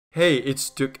Hey, it's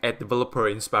Duke at Developer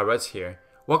Inspired here.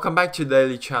 Welcome back to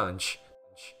Daily Challenge.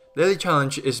 Daily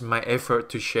Challenge is my effort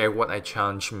to share what I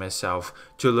challenge myself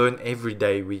to learn every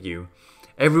day with you.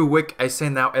 Every week I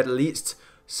send out at least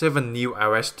 7 new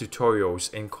iOS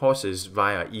tutorials and courses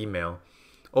via email.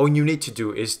 All you need to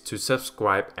do is to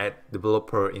subscribe at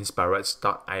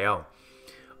developerinspired.io.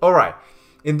 Alright,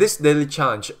 in this daily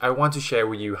challenge, I want to share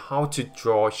with you how to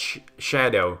draw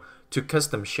shadow to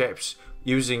custom shapes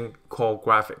using Core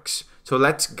Graphics. So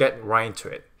let's get right into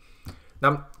it.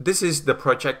 Now, this is the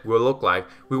project will look like.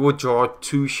 We will draw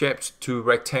two shapes, two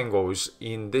rectangles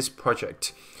in this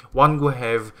project. One will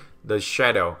have the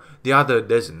shadow, the other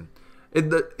doesn't.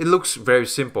 It looks very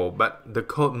simple, but the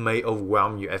code may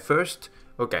overwhelm you at first.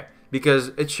 Okay, because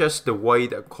it's just the way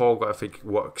that Core Graphics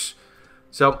works.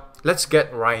 So let's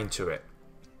get right into it.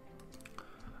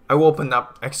 I will open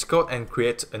up Xcode and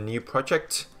create a new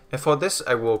project. And for this,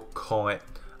 I will call it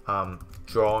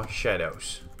Draw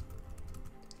Shadows.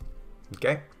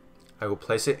 Okay, I will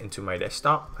place it into my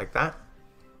desktop like that.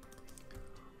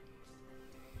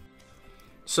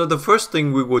 So the first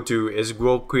thing we will do is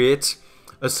we'll create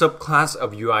a subclass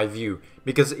of UI view,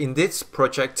 because in this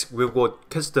project we will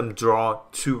custom draw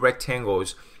two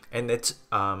rectangles and it's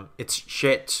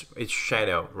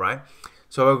shadow, right?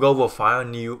 So I'll go for File,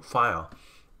 New File,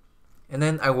 and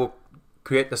then I will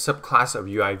create a subclass of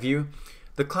UI view.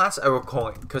 The class I will call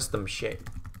it custom shape,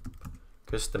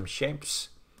 custom shapes,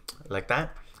 like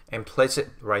that, and place it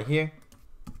right here.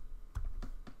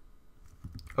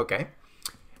 Okay,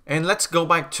 and let's go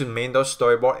back to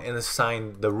main.storyboard and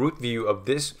assign the root view of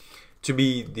this to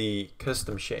be the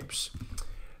custom shapes.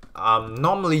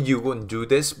 Normally you wouldn't do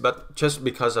this, but just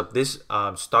because of this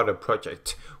starter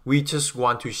project, we just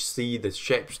want to see the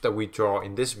shapes that we draw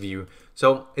in this view,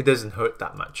 so it doesn't hurt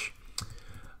that much.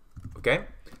 Okay,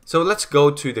 so let's go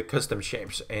to the custom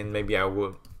shapes, and maybe I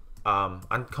will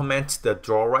uncomment the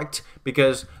draw rect,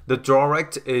 because the draw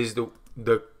rect is the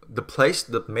place,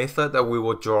 the method that we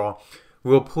will draw.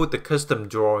 We'll put the custom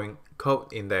drawing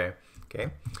code in there.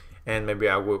 Okay, and maybe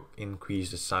I will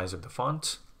increase the size of the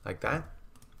font like that.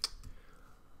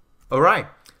 All right,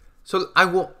 so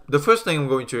the first thing I'm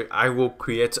going to, I will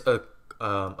create a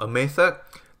method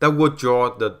that will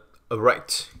draw a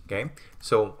rect. Okay,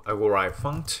 so I will write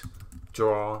font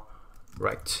draw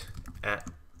rect at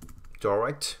draw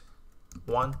rect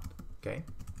 1. Okay,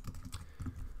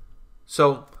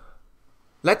 so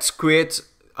let's create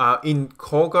in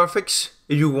Core Graphics.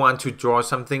 If you want to draw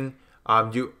something,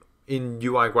 in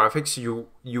UI graphics you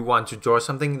want to draw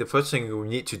something, the first thing you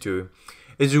need to do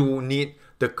is you will need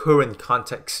the current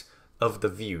context of the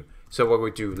view. So what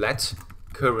we do, let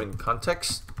current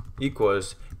context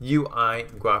equals UI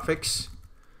graphics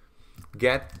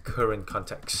get current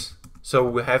context. So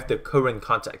we have the current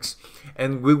context,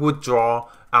 and we will draw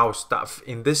our stuff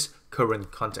in this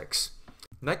current context.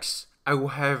 Next, I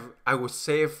will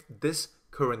save this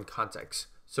current context.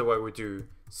 So I will do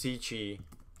CG.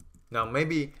 Now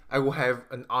maybe I will have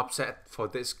an offset for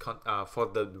this for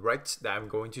the rect that I'm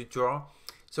going to draw.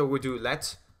 So we'll do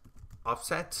let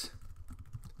offset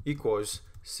equals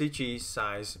CG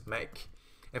size make,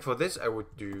 and for this I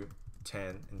would do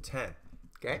 10 and 10.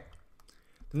 Okay.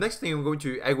 The next thing I'm going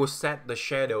to, I will set the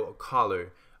shadow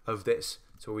color of this.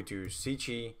 So we do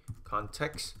CG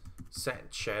context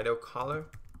set shadow color,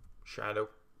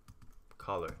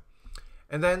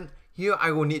 and then here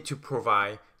I will need to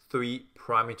provide 3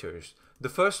 parameters. The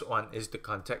first one is the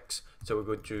context, so we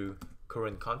go to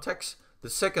current context. The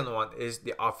second one is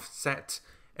the offset,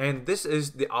 and this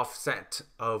is the offset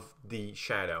of the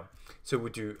shadow. So we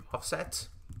do offset,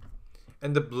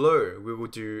 and the blur we will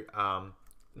do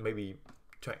maybe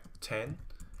 10,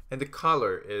 and the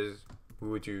color is we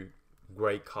will do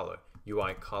gray color,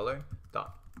 UI color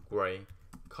dot gray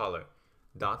color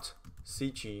dot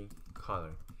CG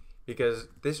color, because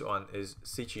this one is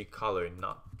CG color,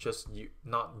 not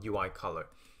UI color.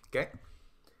 Okay,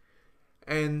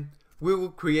 and we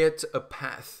will create a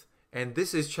path, and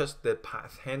this is just the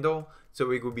path handle.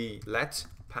 So it will be let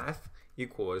path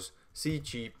equals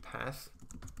CG path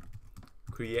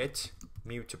create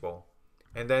mutable,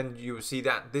 and then you see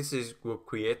that this will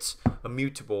create a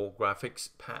mutable graphics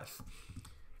path,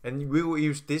 and we will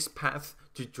use this path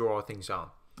to draw things on.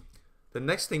 The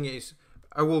next thing is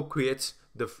I will create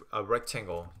a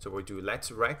rectangle. So we'll do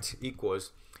let rect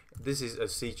equals, this is a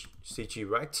CG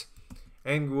rect,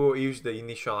 and we'll use the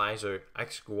initializer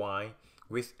x, y,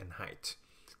 width and height.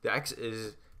 The x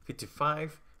is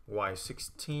 55, y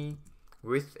 60,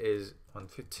 width is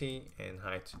 150, and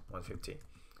height 150.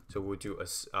 So we'll do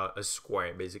a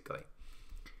square basically.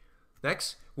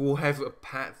 Next, we will have a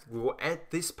path. We will add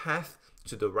this path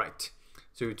to the right.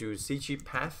 So we do cg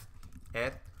path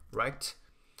add right.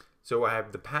 So I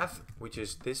have the path, which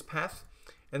is this path,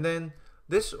 and then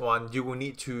this one you will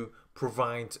need to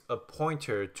provide a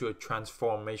pointer to a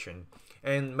transformation.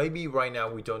 And maybe right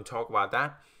now we don't talk about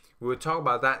that. We will talk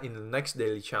about that in the next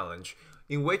daily challenge,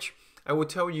 in which I will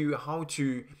tell you how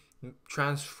to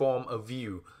transform a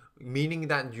view, meaning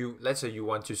that let's say you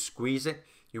want to squeeze it,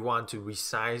 you want to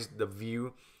resize the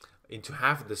view into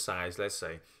half the size, let's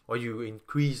say, or you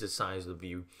increase the size of the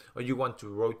view, or you want to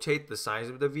rotate the size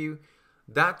of the view.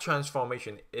 That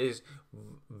transformation is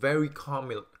very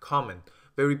common,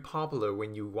 very popular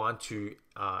when you want to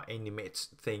animate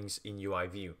things in UI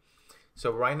view.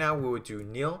 So right now we will do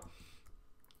nil,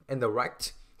 and the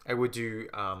right I will do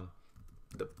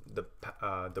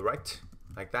the right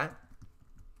like that.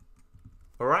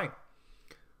 All right.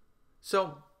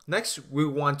 So next we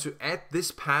want to add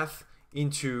this path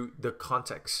into the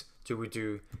context. So we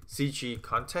do cg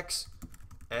context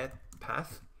add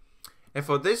path, and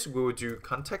for this we will do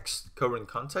context, current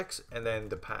context, and then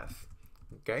the path.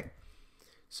 Okay.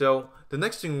 So the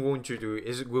next thing we want to do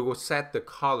is we will set the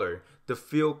color, the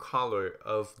fill color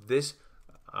of this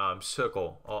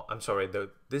circle, or I'm sorry,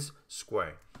 this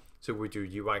square. So we do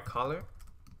UI color,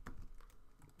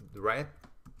 red,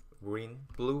 green,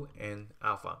 blue, and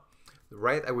alpha. The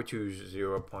red I will choose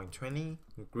 0.20,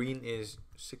 green is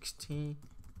 60,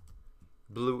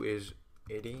 blue is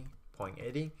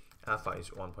 80.80, alpha is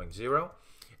 1.0,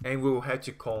 and we will have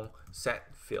to call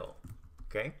set fill.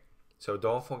 Okay. So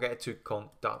don't forget to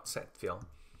call dot set fill.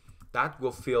 That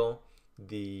will fill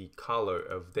the color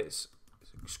of this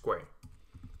square.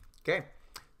 Okay.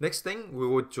 Next thing we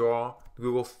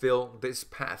will fill this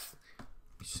path.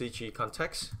 cg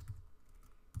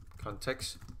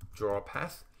context draw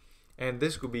path, and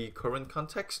this will be current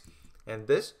context, and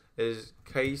this is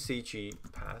kcg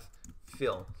path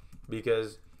fill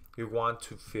because we want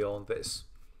to fill this.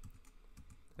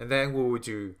 And then we will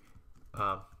do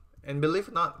and believe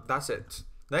it or not, that's it.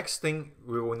 Next thing,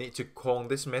 we will need to call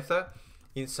this method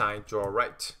inside draw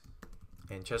right,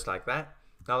 and just like that.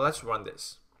 Now let's run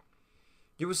this.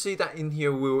 You will see that in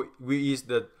here we use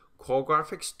the core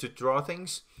graphics to draw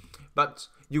things, but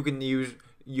you can use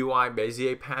UI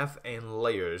Bezier path and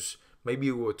layers.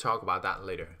 Maybe we will talk about that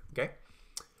later. Okay.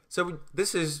 So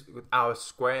this is our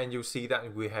square, and you see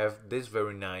that we have this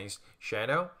very nice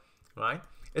shadow, right?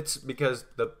 It's because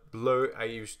the blur I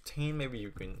use 10, maybe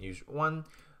you can use 1.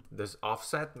 This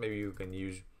offset, maybe you can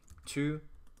use 2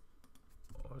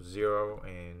 or 0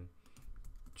 and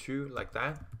 2 like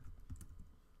that.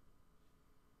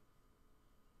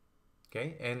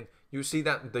 Okay, and you see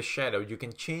that the shadow, you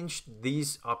can change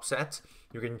these offsets,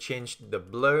 you can change the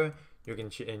blur, you can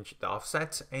change the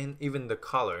offset, and even the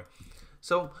color.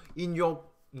 So in your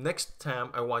next time,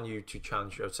 I want you to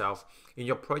challenge yourself in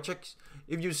your projects.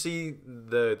 If you see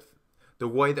the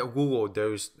way that Google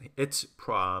does its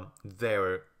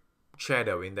their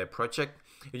shadow in their project,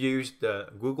 you use the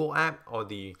Google app or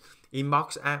the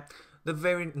Inbox app, the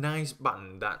very nice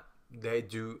button that they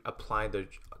do apply the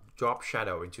drop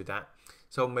shadow into that.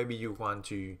 So maybe you want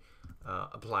to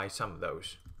apply some of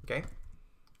those. Okay,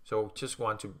 so just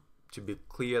want to be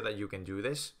clear that you can do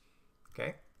this.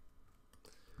 Okay,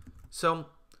 so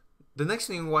the next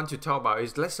thing we want to talk about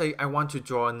is, let's say I want to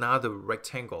draw another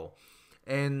rectangle,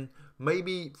 and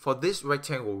maybe for this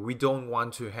rectangle we don't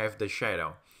want to have the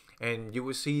shadow, and you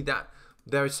will see that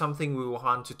there is something we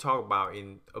want to talk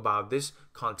about this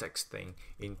context thing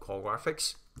in core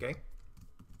graphics. Okay,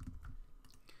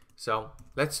 so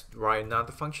let's write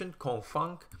another function called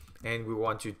func, and we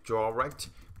want to draw rect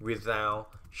without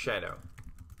shadow.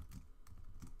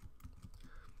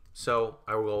 So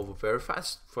I will go very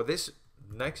fast for this.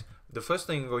 Next, the first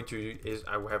thing I'm going to do is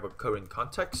I will have a current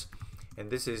context, and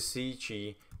this is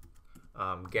cg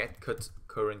get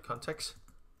current context,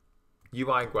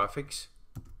 UI graphics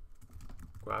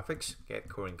get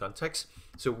current context.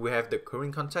 So we have the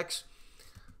current context,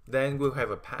 then we'll have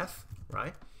a path,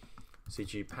 right?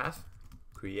 cg path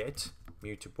create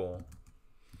mutable,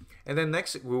 and then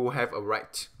next we will have a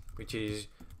rect, which is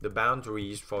the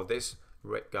boundaries for this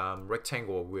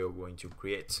rectangle we're going to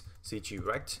create. cg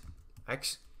rect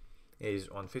x is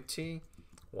 150,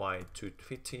 y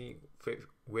 250,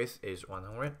 width is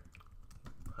 100,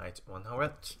 height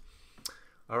 100.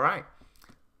 All right,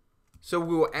 so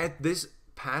we will add this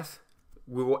path,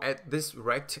 we will add this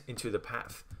rect into the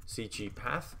path. cg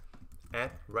path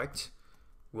add rect,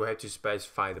 we'll have to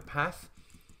specify the path,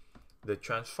 the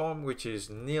transform, which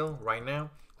is nil right now,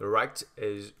 the rect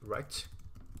is rect.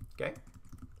 Okay,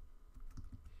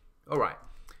 all right,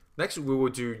 next we will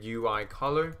do UI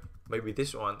color, maybe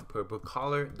this one, purple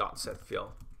color dot set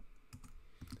fill.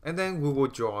 And then we will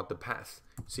draw the path.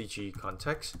 CG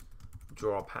context,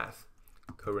 draw path,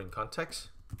 current context.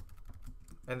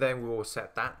 And then we will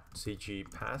set that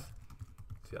CG path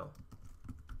fill.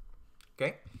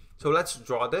 Okay, so let's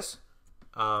draw this.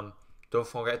 Don't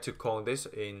forget to call this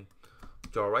in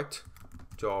draw rect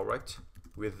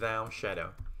without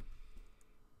shadow.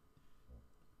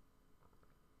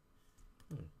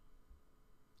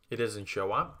 It doesn't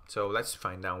show up, so let's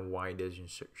find out why it doesn't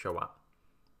show up.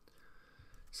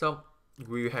 So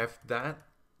we have that,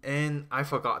 and I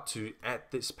forgot to add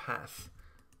this path.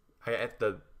 I add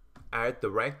the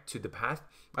rect to the path.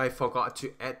 I forgot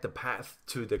to add the path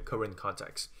to the current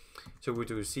context. So we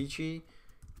do CG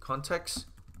context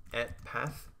add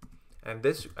path, and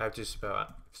this I have to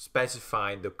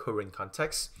specify the current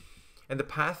context, and the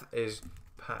path is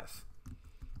path,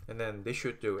 and then this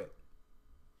should do it.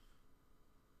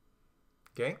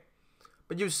 Okay,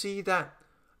 but you see that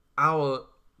our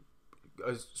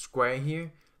square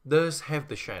here does have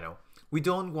the shadow. We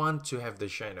don't want to have the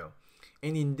shadow,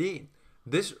 and indeed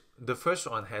the first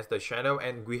one has the shadow,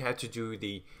 and we have to do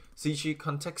the CG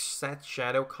context set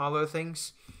shadow color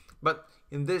things, but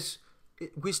in this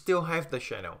we still have the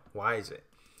shadow. Why is it?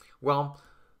 Well,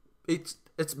 it's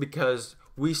because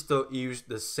we still use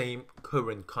the same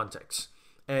current context,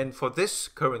 and for this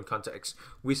current context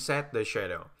we set the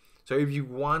shadow. So if you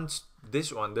want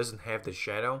this one doesn't have the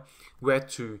shadow, we have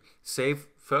to save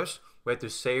first, we have to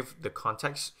save the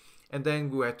context, and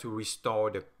then we have to restore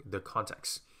the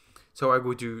context. So I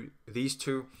will do these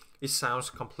two. It sounds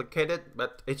complicated,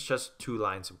 but it's just 2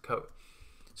 lines of code.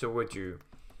 So we'll do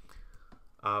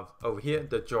over here,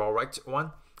 the draw rect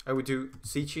one, I will do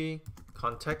CG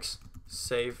context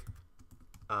save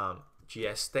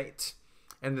GS state,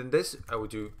 and then this I will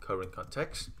do current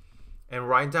context, and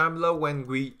right down below when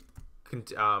we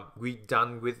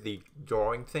done with the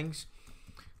drawing things,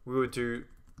 we will do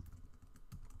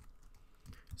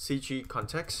CG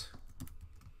context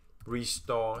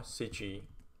restore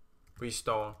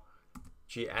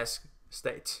GS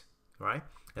state, right?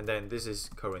 And then this is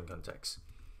current context,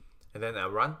 and then I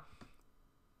run.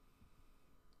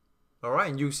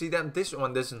 Alright, you see that this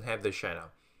one doesn't have the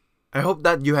shadow. I hope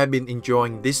that you have been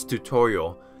enjoying this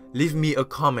tutorial. Leave me a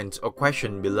comment or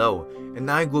question below, and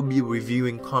I will be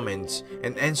reviewing comments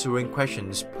and answering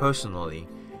questions personally.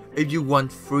 If you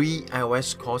want free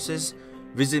iOS courses,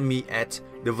 visit me at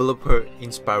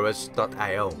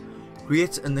developerinspirers.io.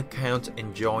 Create an account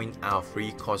and join our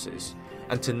free courses.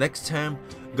 Until next time,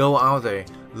 go out there,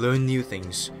 learn new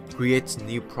things, create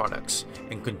new products,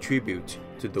 and contribute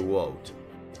to the world.